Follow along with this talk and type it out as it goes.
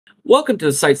Welcome to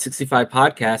the Site-65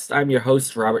 podcast. I'm your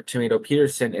host, Robert Tomato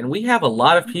Peterson, and we have a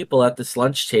lot of people at this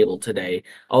lunch table today,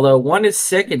 although one is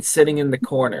sick and sitting in the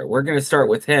corner. We're going to start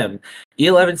with him.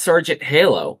 E11 Sergeant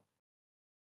Halo.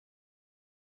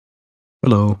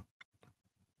 Hello.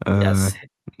 Yes.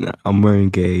 I'm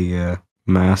wearing a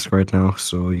mask right now,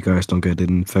 so you guys don't get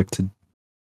infected.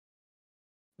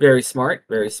 Very smart,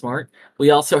 very smart. We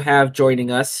also have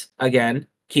joining us again,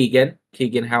 Keegan.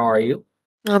 Keegan, how are you?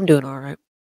 I'm doing all right.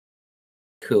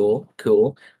 Cool,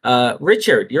 cool.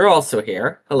 Richard, you're also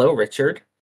here. Hello, Richard.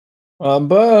 I'm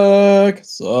back.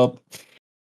 What's up?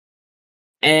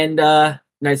 And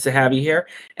nice to have you here.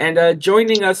 And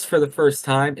joining us for the first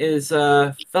time is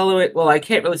fellow. Well, I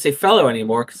can't really say fellow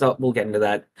anymore because we'll get into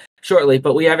that shortly.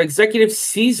 But we have Executive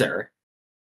Caesar.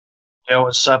 Yo,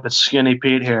 what's up? It's Skinny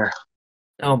Pete here.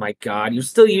 Oh my God, you're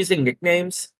still using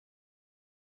nicknames?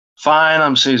 Fine,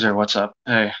 I'm Caesar. What's up?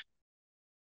 Hey.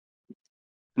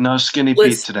 No Skinny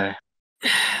Pete today.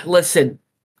 Listen,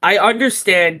 I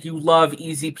understand you love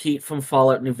Easy Pete from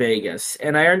Fallout New Vegas,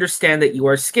 and I understand that you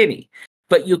are skinny.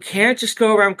 But you can't just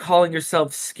go around calling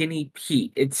yourself Skinny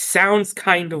Pete. It sounds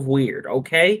kind of weird,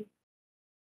 okay?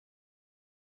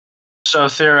 So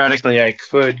theoretically, I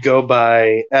could go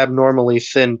by Abnormally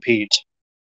Thin Pete.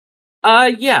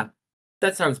 Yeah.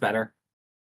 That sounds better.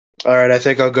 All right, I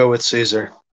think I'll go with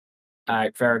Caesar. All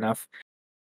right, fair enough.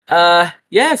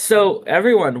 Yeah, so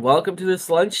everyone, welcome to this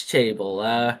lunch table.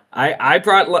 I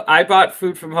brought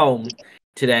food from home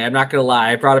today. I'm not going to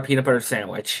lie. I brought a peanut butter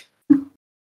sandwich.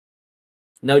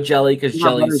 No jelly, because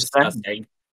jelly is disgusting.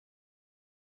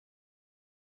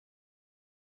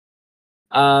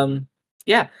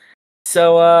 Yeah.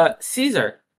 So,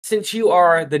 Caesar, since you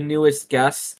are the newest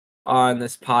guest on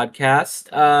this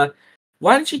podcast,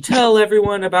 why don't you tell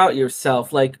everyone about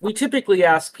yourself? Like, we typically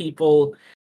ask people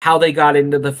how they got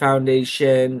into the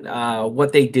Foundation,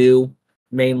 what they do,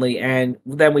 mainly, and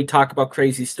then we talk about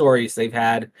crazy stories they've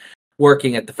had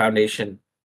working at the Foundation.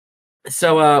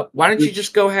 So, why don't you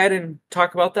just go ahead and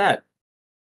talk about that?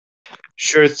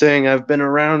 Sure thing. I've been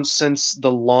around since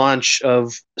the launch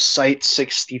of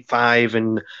Site-65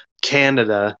 in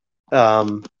Canada.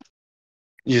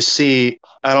 You see,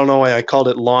 I don't know why I called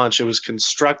it launch. It was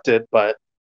constructed, but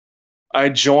I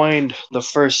joined the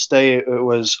first day it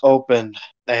was opened,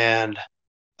 and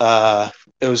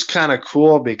it was kind of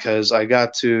cool because I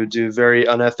got to do very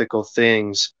unethical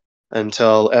things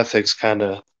until ethics kind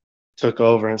of took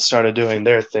over and started doing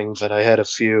their thing. But I had a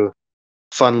few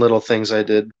fun little things I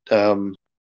did.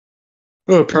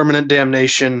 Permanent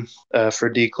damnation for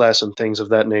D-class and things of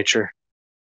that nature.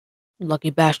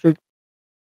 Lucky bastard.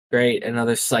 Great,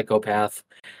 another psychopath.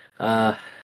 I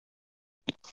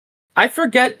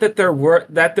forget that there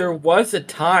was a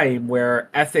time where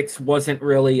ethics wasn't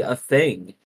really a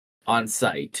thing on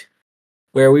site,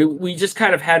 where we just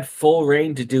kind of had full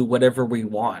reign to do whatever we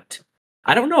want.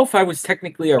 I don't know if I was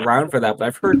technically around for that, but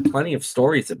I've heard plenty of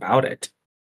stories about it.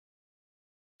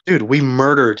 Dude, we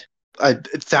murdered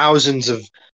thousands of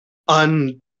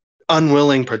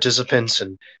unwilling participants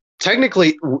and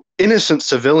technically innocent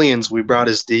civilians we brought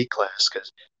as D-class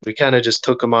because we kind of just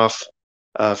took them off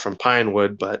from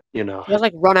Pinewood, but you know. You guys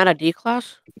like run out of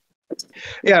D-class?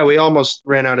 Yeah, we almost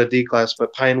ran out of D-class,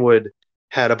 but Pinewood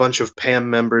had a bunch of PAM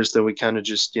members that we kind of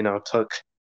just, took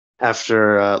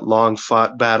after a long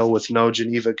fought battle with no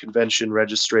Geneva Convention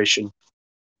registration.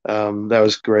 That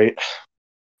was great.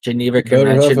 Geneva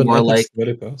Convention, more like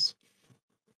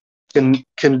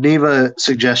Geneva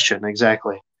suggestion,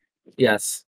 exactly.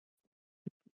 Yes.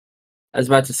 I was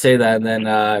about to say that, and then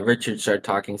Richard started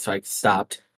talking, so I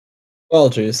stopped.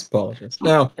 Apologies.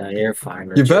 Now, yeah, you're fine,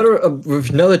 you Richard. better,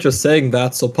 now that you're saying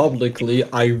that so publicly,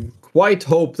 I quite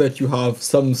hope that you have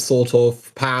some sort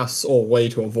of pass or way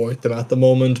to avoid them at the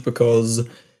moment, because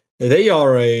they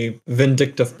are a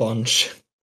vindictive bunch.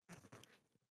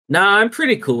 Nah, I'm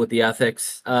pretty cool with the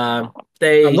ethics. I'm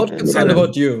not concerned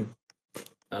about you.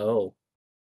 Oh.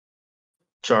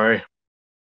 Sorry.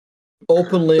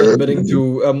 Openly admitting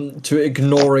to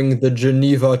ignoring the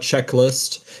Geneva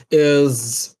checklist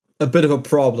is a bit of a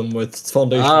problem with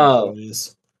Foundation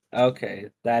employees. Okay,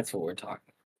 that's what we're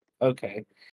talking. Okay.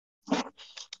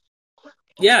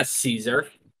 Yes, Caesar.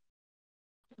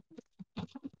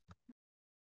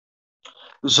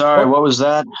 Sorry, what was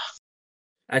that?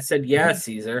 I said, yeah,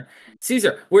 Caesar.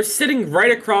 Caesar, we're sitting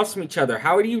right across from each other.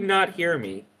 How do you not hear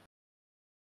me?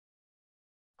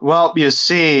 Well, you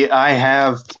see, I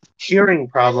have hearing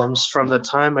problems from the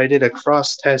time I did a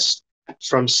cross test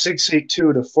from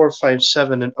 682 to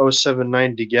 457 and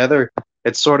 079 together.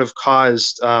 It sort of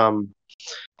caused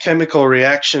chemical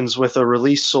reactions with a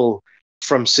releasal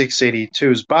from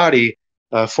 682's body,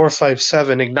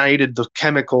 457 ignited the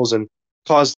chemicals and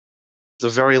caused the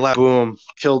very loud boom,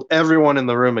 killed everyone in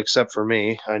the room except for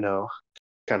me. I know,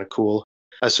 kind of cool.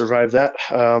 I survived that.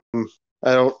 I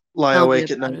don't lie Tell me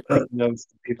awake at about night it. thinking of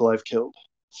the people I've killed.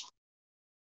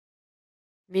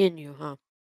 Me and you, huh?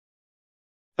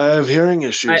 I have hearing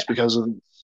issues because of.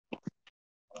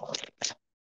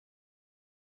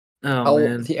 Oh Well,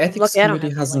 man. the ethics Lucky I don't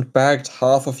committee have hasn't bagged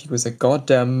half of you is a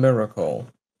goddamn miracle.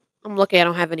 I'm lucky I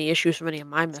don't have any issues from any of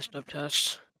my messed up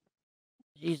tests.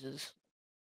 Jesus.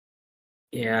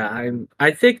 Yeah,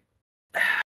 I think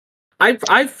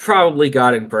I've probably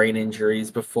gotten brain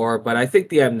injuries before, but I think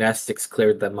the amnestics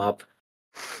cleared them up.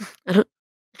 I don't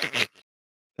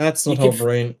That's You not how can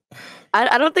brain.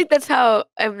 I don't think that's how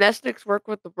amnestics work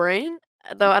with the brain,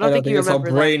 though I I don't don't think think you that's how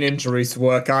remember that. brain injuries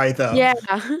work either. Yeah.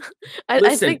 I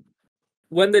Listen, think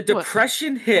when the What?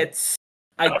 depression hits,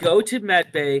 I go to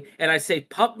medbay and I say,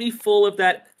 "Pump me full of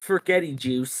that forgetty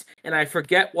juice," and I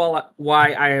forget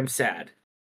why I am sad.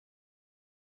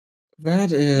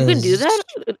 That you can do is. that?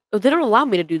 They don't allow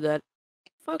me to do that.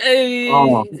 Fuck.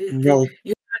 Oh, well,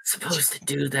 You're not supposed to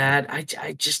do that.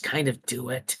 I just kind of do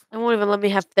it. They won't even let me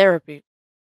have therapy.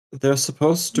 they're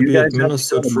supposed to You be guys have to go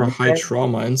administered to for med high bay?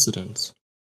 trauma incidents.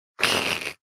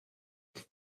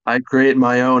 I create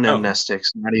my own Oh. amnestics.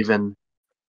 Not even.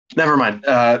 Never mind.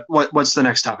 What's the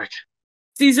next topic?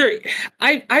 Caesar,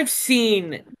 I've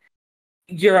seen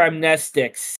your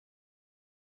amnestics.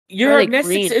 Your Are they amnestics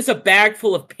green? is a bag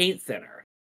full of paint thinner.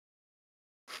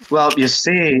 Well, you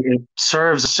see, it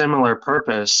serves a similar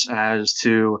purpose as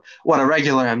to what a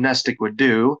regular amnestic would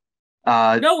do.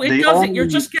 No, it the doesn't. You're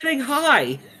only- just getting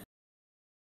high.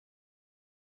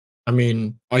 I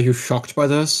mean, are you shocked by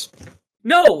this?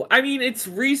 No, I mean, it's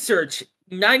research.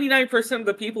 99% of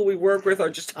the people we work with are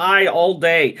just high all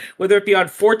day, whether it be on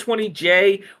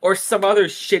 420J or some other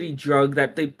shitty drug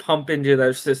that they pump into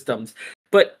their systems.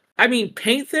 But, I mean,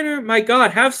 paint thinner? My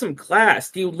god, have some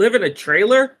class. Do you live in a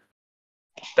trailer?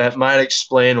 That might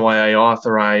explain why I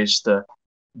authorized the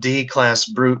D-class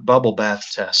brute bubble bath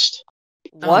test.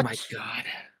 What? Oh my god.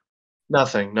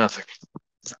 Nothing.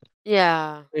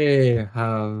 Yeah. I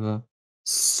have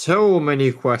so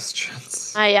many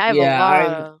questions. I have Yeah, a lot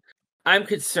of. I'm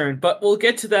concerned, but we'll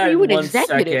get to that Are you in an one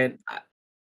executive? second.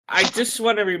 I just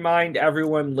want to remind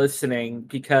everyone listening,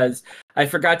 because I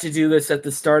forgot to do this at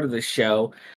the start of the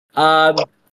show.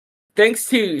 Thanks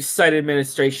to site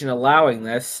administration allowing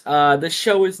this, this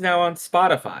show is now on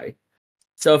Spotify.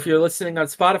 So if you're listening on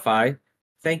Spotify,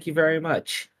 thank you very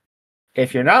much.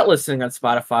 If you're not listening on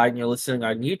Spotify and you're listening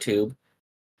on YouTube,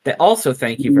 then also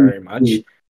thank you very much.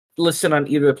 Listen on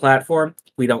either platform,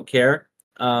 we don't care.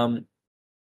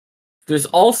 There's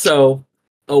also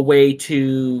a way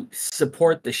to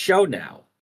support the show now.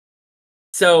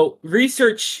 So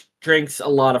research drinks a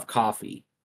lot of coffee.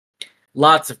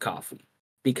 Lots of coffee.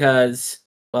 Because,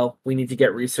 well, we need to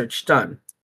get research done.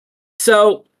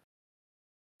 So,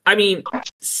 I mean,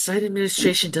 site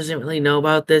administration doesn't really know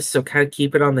about this, so kind of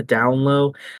keep it on the down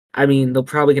low. I mean, they're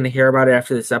probably going to hear about it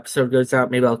after this episode goes out.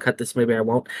 Maybe I'll cut this, maybe I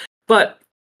won't. But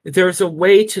there's a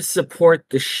way to support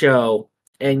the show,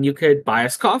 and you could buy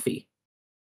us coffee.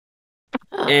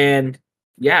 Oh. And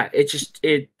yeah,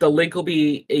 the link will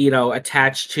be,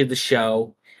 attached to the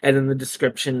show and in the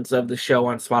descriptions of the show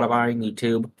on Spotify and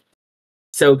YouTube.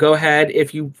 So go ahead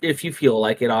if you feel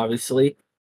like it, obviously,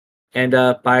 and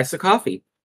buy us a coffee.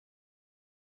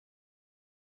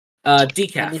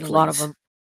 Decaf, I need a please. lot of them.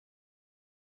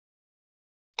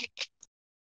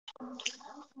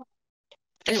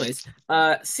 Anyways,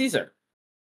 Caesar,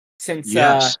 since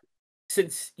Yes.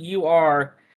 since you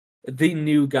are the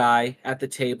new guy at the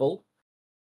table,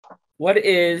 what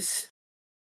is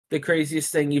the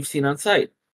craziest thing you've seen on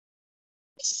site?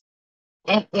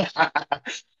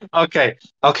 Okay.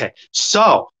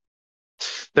 So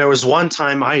there was one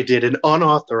time I did an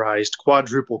unauthorized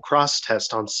quadruple cross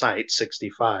test on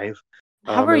Site-65.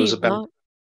 How are it was you about. not?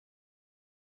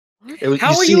 What? It was, How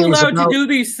are see, you it was allowed to about- do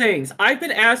these things? I've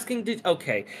been asking to.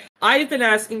 Okay, I've been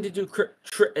asking to do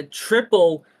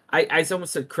triple. I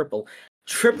almost said cripple.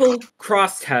 Triple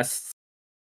cross tests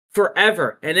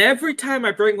forever, and every time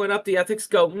I bring one up, the ethics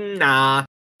go, nah.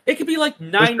 It could be like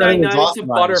Who said it was 999 of authorized?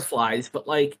 butterflies, but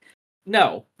like,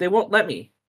 no, they won't let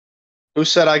me. Who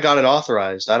said I got it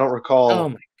authorized? I don't recall Oh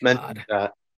my mentioning god.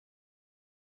 that.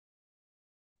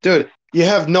 Dude, you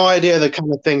have no idea the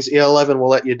kind of things E11 will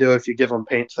let you do if you give them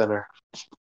paint thinner.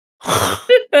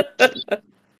 I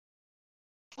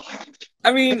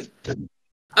mean,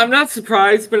 I'm not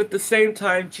surprised, but at the same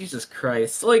time, Jesus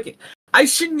Christ. Like, I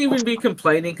shouldn't even be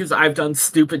complaining because I've done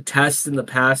stupid tests in the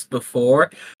past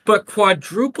before, but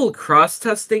quadruple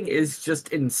cross-testing is just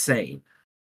insane.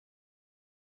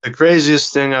 The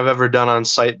craziest thing I've ever done on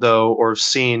site, though, or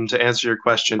seen, to answer your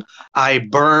question, I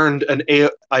burned an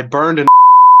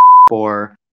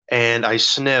spore, and I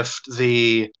sniffed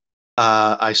the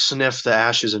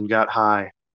ashes and got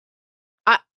high.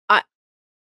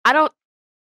 I don't.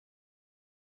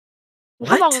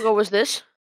 How long What? ago was this?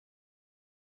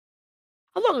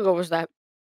 How long ago was that?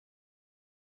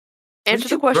 What Answer did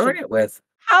the you question. burn it with?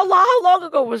 How long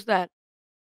ago was that?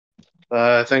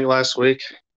 I think last week.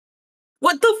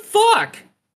 What the fuck?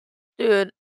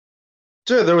 Dude,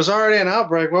 Dude, there was already an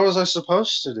outbreak. What was I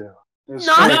supposed to do? It was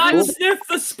Not kinda Not cool. sniff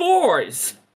the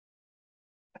spores.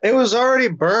 It was already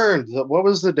burned. What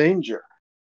was the danger?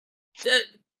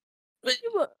 But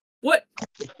what?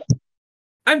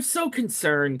 I'm so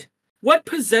concerned. What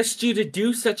possessed you to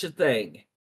do such a thing?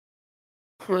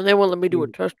 well, they won't let me do a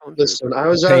test on Listen, Susan. I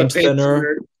was at a Paint paint thinner.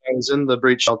 thinner. I was in the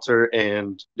breach shelter,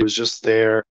 and it was just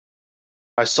there.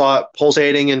 I saw it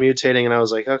pulsating and mutating, and I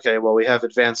was like, okay, well, we have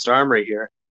advanced armory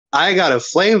here. I got a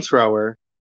flamethrower,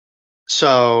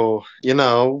 so,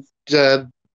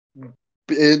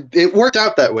 it worked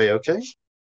out that way, okay?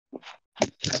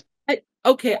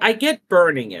 Okay, I get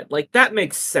burning it. Like that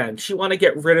makes sense. You want to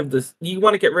get rid of this. You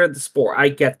want to get rid of the spore. I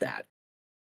get that.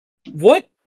 What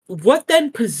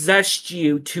then possessed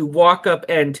you to walk up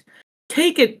and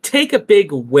take a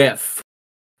big whiff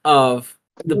of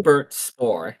the burnt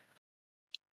spore?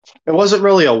 It wasn't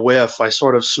really a whiff. I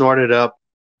sort of snorted up.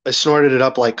 I snorted it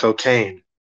up like cocaine.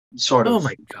 Sort of. Oh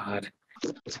my god.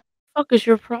 What the fuck is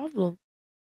your problem?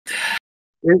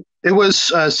 It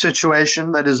was a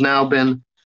situation that has now been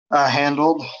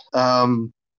handled.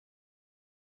 Don't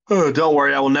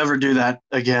worry, I will never do that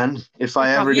again. If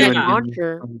I ever do it Yeah.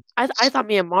 again. I thought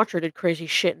me and Monster did crazy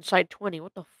shit in Site 20.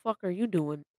 What the fuck are you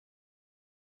doing?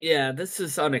 Yeah, this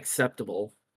is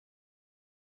unacceptable.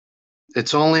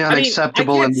 It's only I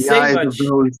unacceptable can't in the say eyes much. of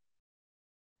those.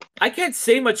 I can't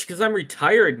say much because I'm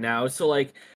retired now. So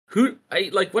like,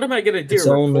 what am I gonna do? It's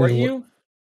Report only- you?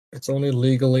 It's only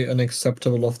legally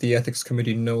unacceptable if the ethics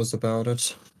committee knows about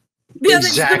it. The ethics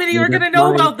Exactly, committee are gonna that's know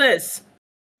my- about this.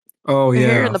 Oh They're yeah,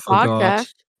 hearing I the forgot.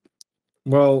 podcast.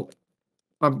 Well,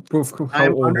 how I'm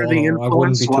old under are the I wouldn't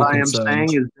influence. be too What I am concerned.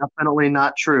 saying is definitely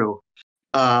not true.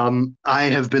 I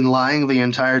have been lying the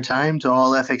entire time to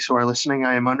all ethics who are listening.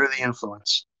 I am under the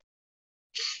influence.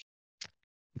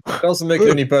 It doesn't make it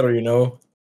any better, you know.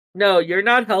 No, you're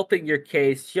not helping your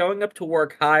case. Showing up to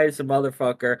work high as a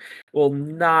motherfucker will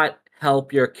not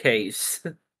help your case.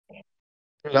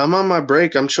 Dude, I'm on my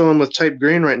break. I'm chilling with Type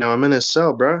Green right now. I'm in his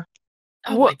cell, bro.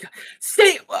 Oh What? my god.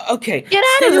 Stay okay. Get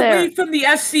out Stay of there. away from the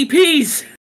SCPs.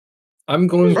 I'm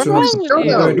going What's to. wrong with I'm you?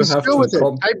 going to He's have chill to. with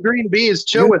it. Type Green B is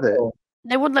chill with it.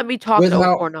 They wouldn't let me talk With to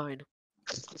how- 049.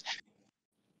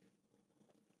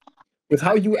 With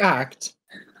how you act,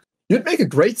 you'd make a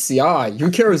great CI. You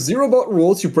care zero about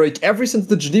rules. You break every sense of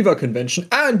the Geneva Convention,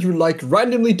 and you like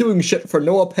randomly doing shit for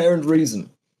no apparent reason.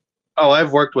 Oh,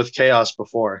 I've worked with Chaos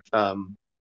before.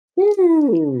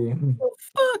 Ooh. Oh,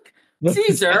 fuck.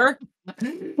 Caesar.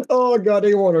 Oh god,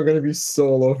 A1 are gonna be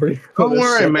so over you. for Don't this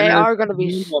worry, shit. man. They are gonna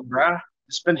be. Handled, bruh.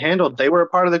 It's been handled. They were a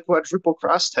part of the quadruple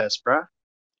cross test, bruh.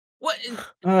 What?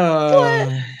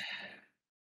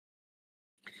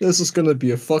 This is gonna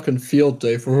be a fucking field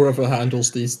day for whoever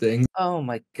handles these things. Oh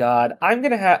my god. I'm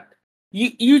gonna have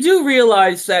you do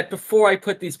realize that before I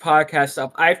put these podcasts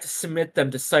up, I have to submit them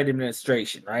to site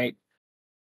administration, right?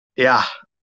 Yeah,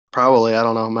 probably. I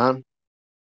don't know, man.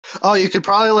 Oh, you could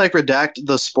probably like redact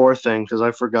the spore thing because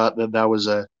I forgot that was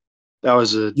a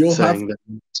You'll thing that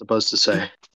I'm supposed to say.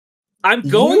 I'm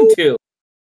going to.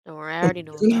 Don't worry, I already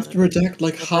know You're gonna have about to it. redact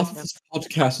like But half of listen. this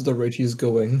podcast at the rate he's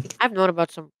going. I've known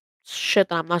about some shit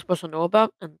that I'm not supposed to know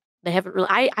about, and they haven't really.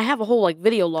 I have a whole like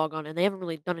video log on it, and they haven't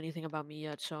really done anything about me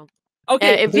yet. So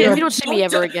Okay, if they you are- don't see me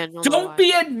ever again, you'll know don't why.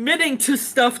 be admitting to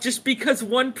stuff just because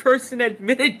one person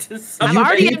admitted to I've something. You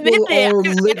already people admitted it. are I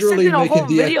sent literally in a whole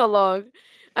making the- video log.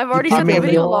 I've already I sent the mean,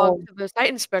 video we log all- to the site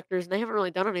inspectors, and they haven't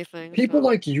really done anything. People so.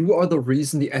 like you are the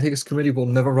reason the ethics committee will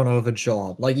never run out of a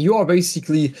job. Like you are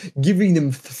basically giving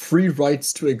them free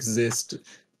rights to exist.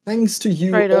 Thanks to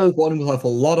you, Straight up. O1 will have a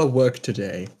lot of work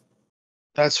today.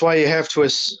 That's why you have to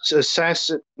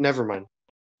assassinate. Never mind.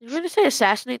 You're gonna say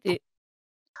assassinate the?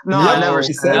 No, Yep, I never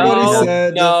he said said what he that.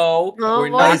 said. No, No,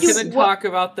 we're why not you- going to what- talk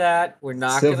about that. We're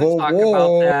not going to Civil talk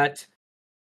War. about that.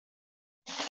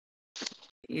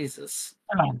 Jesus.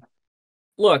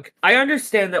 Look, I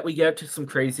understand that we get to some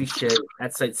crazy shit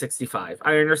at Site-65.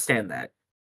 I understand that.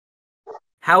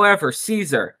 However,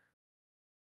 Caesar,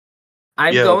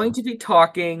 I'm Yo. going to be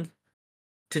talking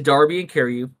to Darby and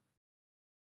Kiryu,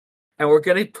 and we're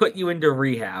going to put you into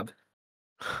rehab.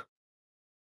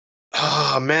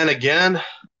 Oh man, again.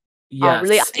 Oh,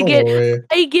 really? Yes. Don't worry.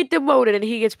 I get demoted and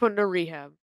he gets put into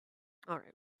rehab. All right.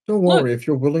 Don't Look. worry. If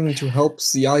you're willing to help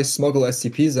CI smuggle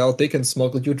SCPs out, they can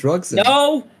smuggle you drugs in.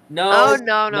 No, Oh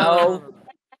no, no.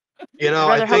 You I'd know, I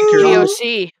rather have think you're on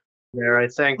DOC. there. I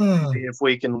think maybe if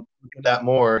we can look at that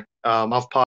more off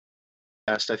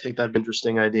podcast, I think that'd be an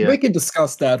interesting idea. We can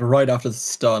discuss that right after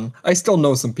this is done. I still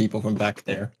know some people from back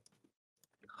there.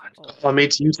 I'll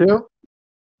meet you too.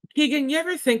 Keegan, you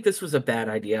ever think this was a bad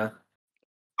idea?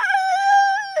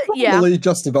 Yeah. Probably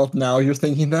just about now you're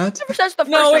thinking that. Ever since the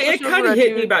first No, it episode kind where of a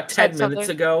hit me dude about said 10 minutes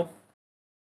something. ago.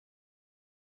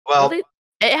 Well, Really?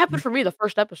 It happened for me the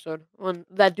first episode when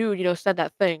that dude, said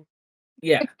that thing.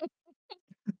 Yeah.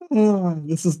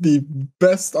 This is the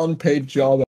best unpaid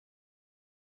job.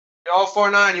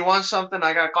 049, you want something?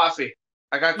 I got coffee.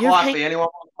 I got You're coffee. hang- Anyone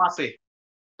want coffee?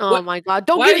 Oh What? my god!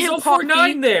 Don't Why give is him 049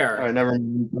 coffee. there? All right, never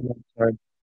mind.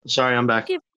 Sorry, I'm back.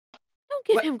 Don't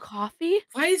give What? him coffee.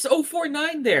 Why is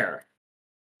 049 there?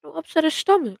 It'll upset his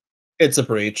stomach. It's a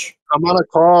breach. I'm on a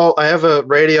call. I have a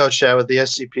radio chat with the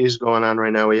SCPs going on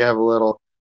right now. We have a little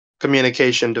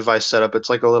communication device set up. It's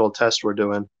like a little test we're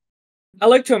doing. I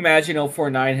like to imagine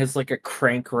 049 has like a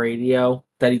crank radio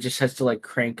that he just has to like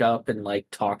crank up and like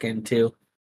talk into.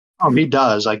 He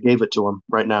does. I gave it to him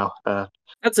right now.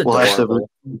 That's We'll have to adorable.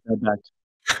 get back.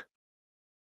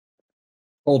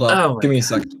 Hold up. Oh my Give me a God.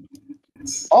 second.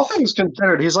 All things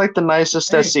considered, he's like the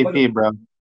nicest Hey, SCP, bro.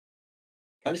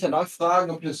 Kann ich danach fragen,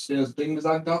 ob ich das Ding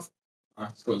gesagt darf?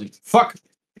 It's good. Fuck!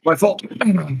 My fault.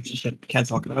 Shit, can't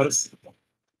talk about it.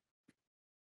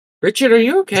 Richard, are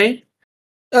you okay?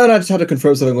 And I just had to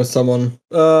confirm something with someone.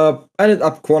 I ended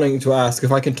up wanting to ask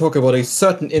if I can talk about a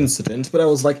certain incident, but I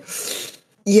was like,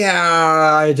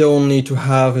 yeah, I don't need to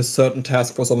have a certain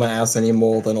task force on my ass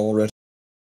anymore than already.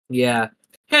 Yeah.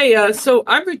 Hey, so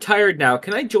I'm retired now.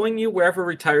 Can I join you wherever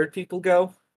retired people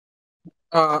go?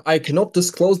 I cannot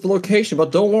disclose the location,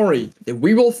 but don't worry.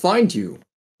 We will find you.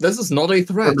 This is not a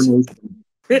threat.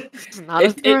 It's not a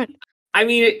It- threat. I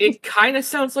mean, it kind of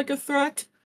sounds like a threat.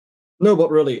 No,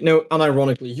 but really, no,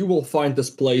 unironically, you will find this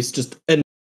place and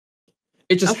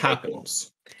it just Okay,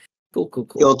 happens. Cool.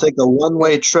 You'll take a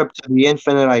one-way trip to the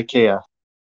Infinite IKEA.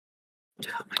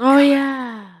 Oh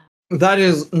yeah. That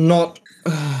is not.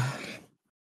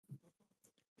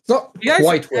 It's not You guys,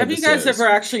 quite what have you this guys is. ever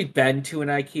actually been to an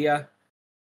IKEA?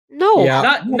 No.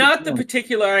 Yeah. Not the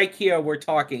particular IKEA we're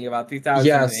talking about, 2008.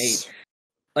 Yes.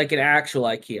 Like an actual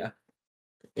IKEA.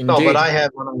 No, Indeed. but I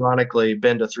have unironically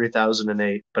been to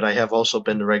 3008, but I have also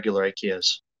been to regular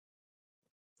IKEAs.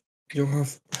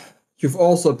 You've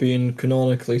also been,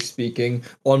 canonically speaking,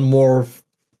 on more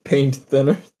paint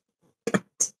thinner.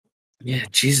 Yeah,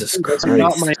 Jesus That's Christ.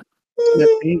 not my-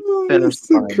 It's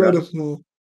incredible.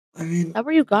 I mean, That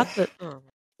where you got the? Oh.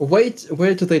 wait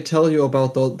till they tell you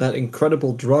about that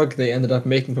incredible drug they ended up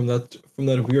making from that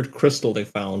weird crystal they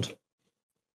found.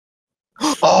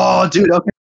 Oh, dude, okay.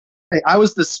 I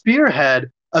was the spearhead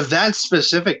of that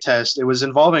specific test. It was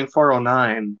involving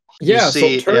 409. Yeah, You see,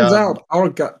 so it turns out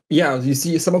you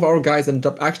see, some of our guys ended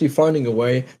up actually finding a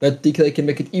way that they can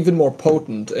make it even more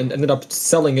potent and ended up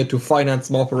selling it to finance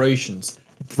some operations.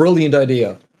 Brilliant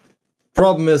idea.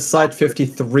 Problem is,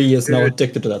 Site-63 is now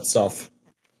addicted to that stuff.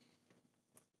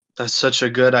 That's such a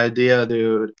good idea,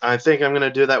 dude. I think I'm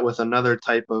gonna do that with another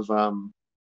type of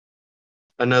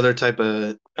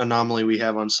anomaly we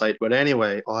have on site. But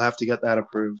anyway, I'll have to get that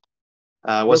approved.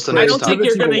 What's the I next don't think topic?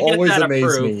 you're gonna Creativity will get always that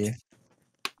amaze approved. me.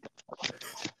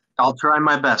 I'll try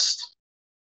my best.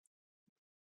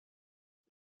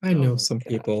 I know some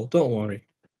people. Don't worry.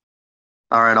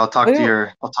 All right, I'll talk I to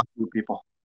don't- you people.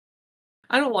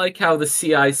 I don't like how the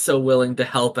CI is so willing to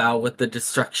help out with the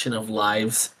destruction of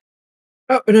lives.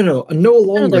 Oh, no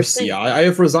longer their CI. thing. I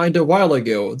have resigned a while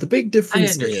ago. The big I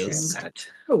difference understand is, that.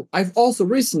 I've also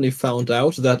recently found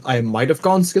out that I might have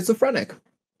gone schizophrenic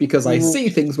because I see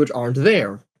things which aren't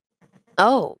there.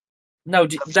 Oh. No,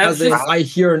 that's As in, just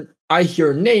I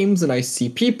hear names and I see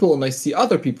people and I see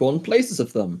other people and places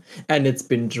of them, and it's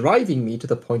been driving me to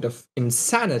the point of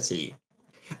insanity.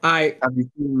 I Have you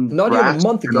seen not even a rats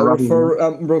month and ago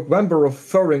rubbing- remember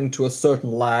referring to a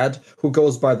certain lad who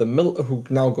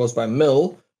now goes by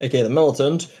Mill, aka the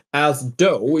Militant, as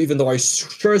Doe, even though I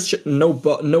sure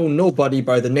know nobody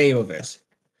by the name of it,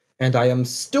 and I am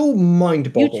still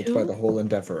mind-boggled by too? the whole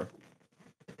endeavor.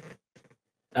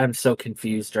 I'm so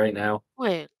confused right now.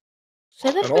 Wait. Say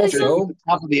that And bit again? also,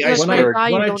 Top of the Like, when iceberg. I-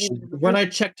 I, when, I, don't ch- even remember. when I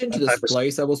checked into That this type of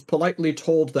place, I was politely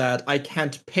told that I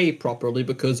can't pay properly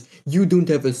because you don't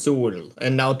have a soul.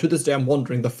 And now to this day, I'm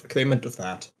wondering the fuck they meant with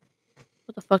that.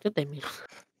 What the fuck did they mean?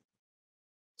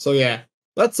 So yeah,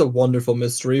 that's a wonderful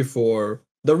mystery for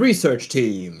the research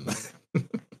team.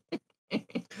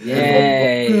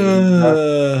 Yay!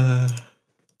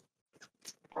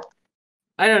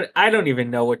 I don't even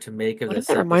know what to make of Why does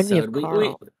this that remind me of episode.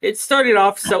 Carl? It started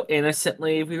off so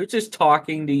innocently. We were just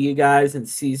talking to you guys and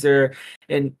Caesar,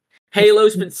 and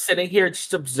Halo's been sitting here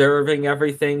just observing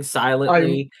everything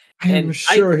silently. I'm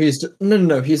sure he's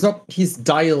no, he's not. He's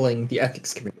dialing the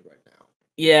ethics committee right now.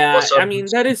 Yeah, What's up? I mean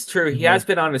that is true. He has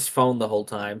been on his phone the whole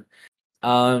time.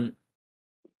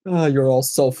 You're all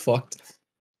so fucked.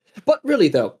 But really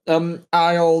though,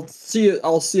 I'll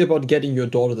see about getting your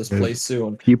daughter this place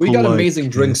soon. People We got like amazing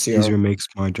drinks Caesar here. makes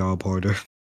my job harder.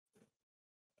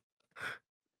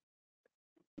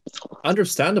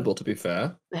 Understandable, to be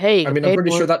fair. Hey, I mean, I'm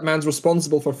pretty sure that man's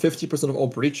responsible for 50% of all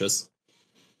breaches.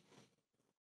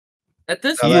 At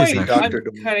this Now that's point, actually I'm Dr.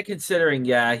 Doom. kind of considering,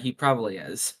 yeah, he probably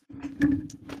is.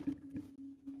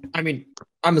 I mean,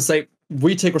 I'm gonna say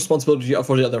we take responsibility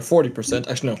for the other 40%.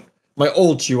 Actually, no. My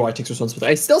old UI takes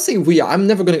responsibility. I still say we. I'm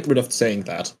never gonna get rid of saying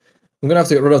that. I'm gonna have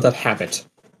to get rid of that habit.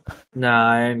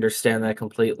 Nah, I understand that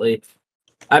completely.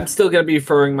 I'm still gonna be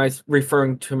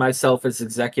referring to myself as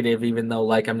executive, even though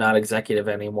like I'm not executive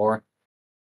anymore.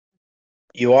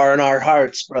 You are in our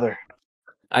hearts, brother.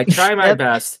 I try my Yep.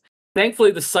 best.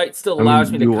 Thankfully, the site still I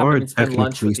allows mean, me to you come are in and spend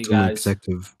lunch technically with you still an guys.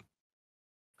 executive.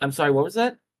 I'm sorry, what was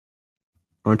that?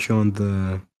 Aren't you on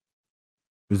the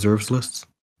reserves list?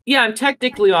 Yeah, I'm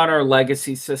technically on our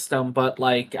legacy system, but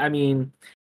like, I mean,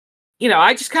 you know,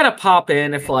 I just kind of pop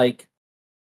in if like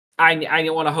I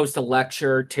want to host a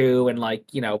lecture or two, and like,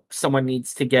 you know, someone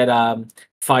needs to get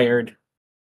fired.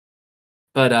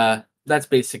 But that's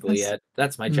basically it.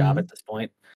 That's my job at this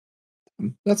point.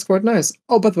 That's quite nice.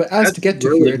 Oh, by the way, as That's to get to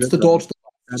really here, it's good, the though. door to the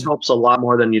That left. helps a lot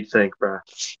more than you'd think, bro.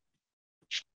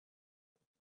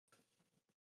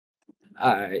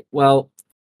 All right. Well,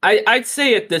 I'd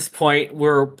say at this point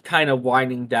we're kind of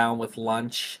winding down with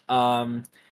lunch.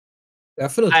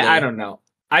 Definitely. I don't know.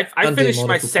 I And the finished amount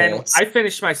my of reports. I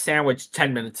finished my sandwich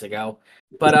 10 minutes ago.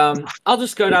 But I'll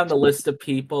just go down the list of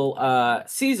people.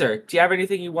 Caesar, do you have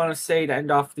anything you want to say to end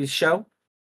off the show?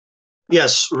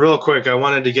 Yes, real quick, I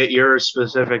wanted to get your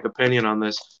specific opinion on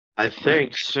this. I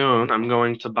think soon I'm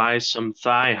going to buy some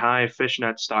thigh-high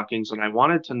fishnet stockings, and I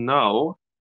wanted to know.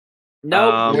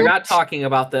 Nope, we're not talking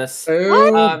about this.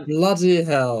 Oh, bloody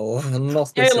hell.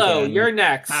 Not this Halo, again. you're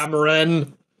next.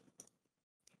 Cameron.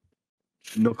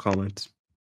 No comment.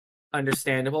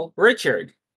 Understandable.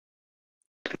 Richard.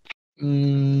 Say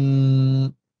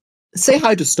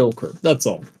hi to Stoker. That's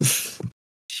all.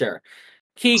 Sure.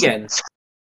 Keegan.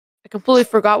 I completely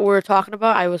forgot what we were talking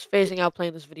about. I was phasing out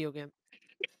playing this video game.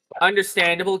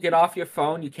 Understandable. Get off your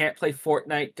phone. You can't play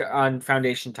Fortnite on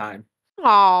Foundation time.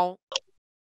 Oh.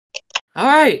 All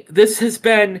right. This has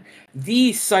been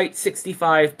the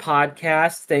Site-65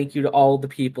 podcast. Thank you to all the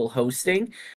people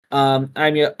hosting. I'm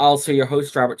also your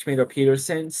host, Robert Tomato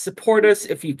Peterson. Support us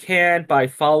if you can by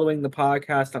following the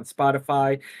podcast on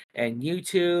Spotify and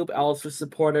YouTube. Also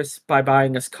support us by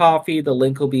buying us coffee. The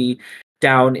link will be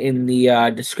down in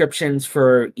the descriptions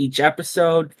for each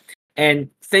episode. And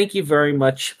thank you very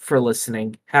much for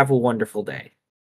listening. Have a wonderful day.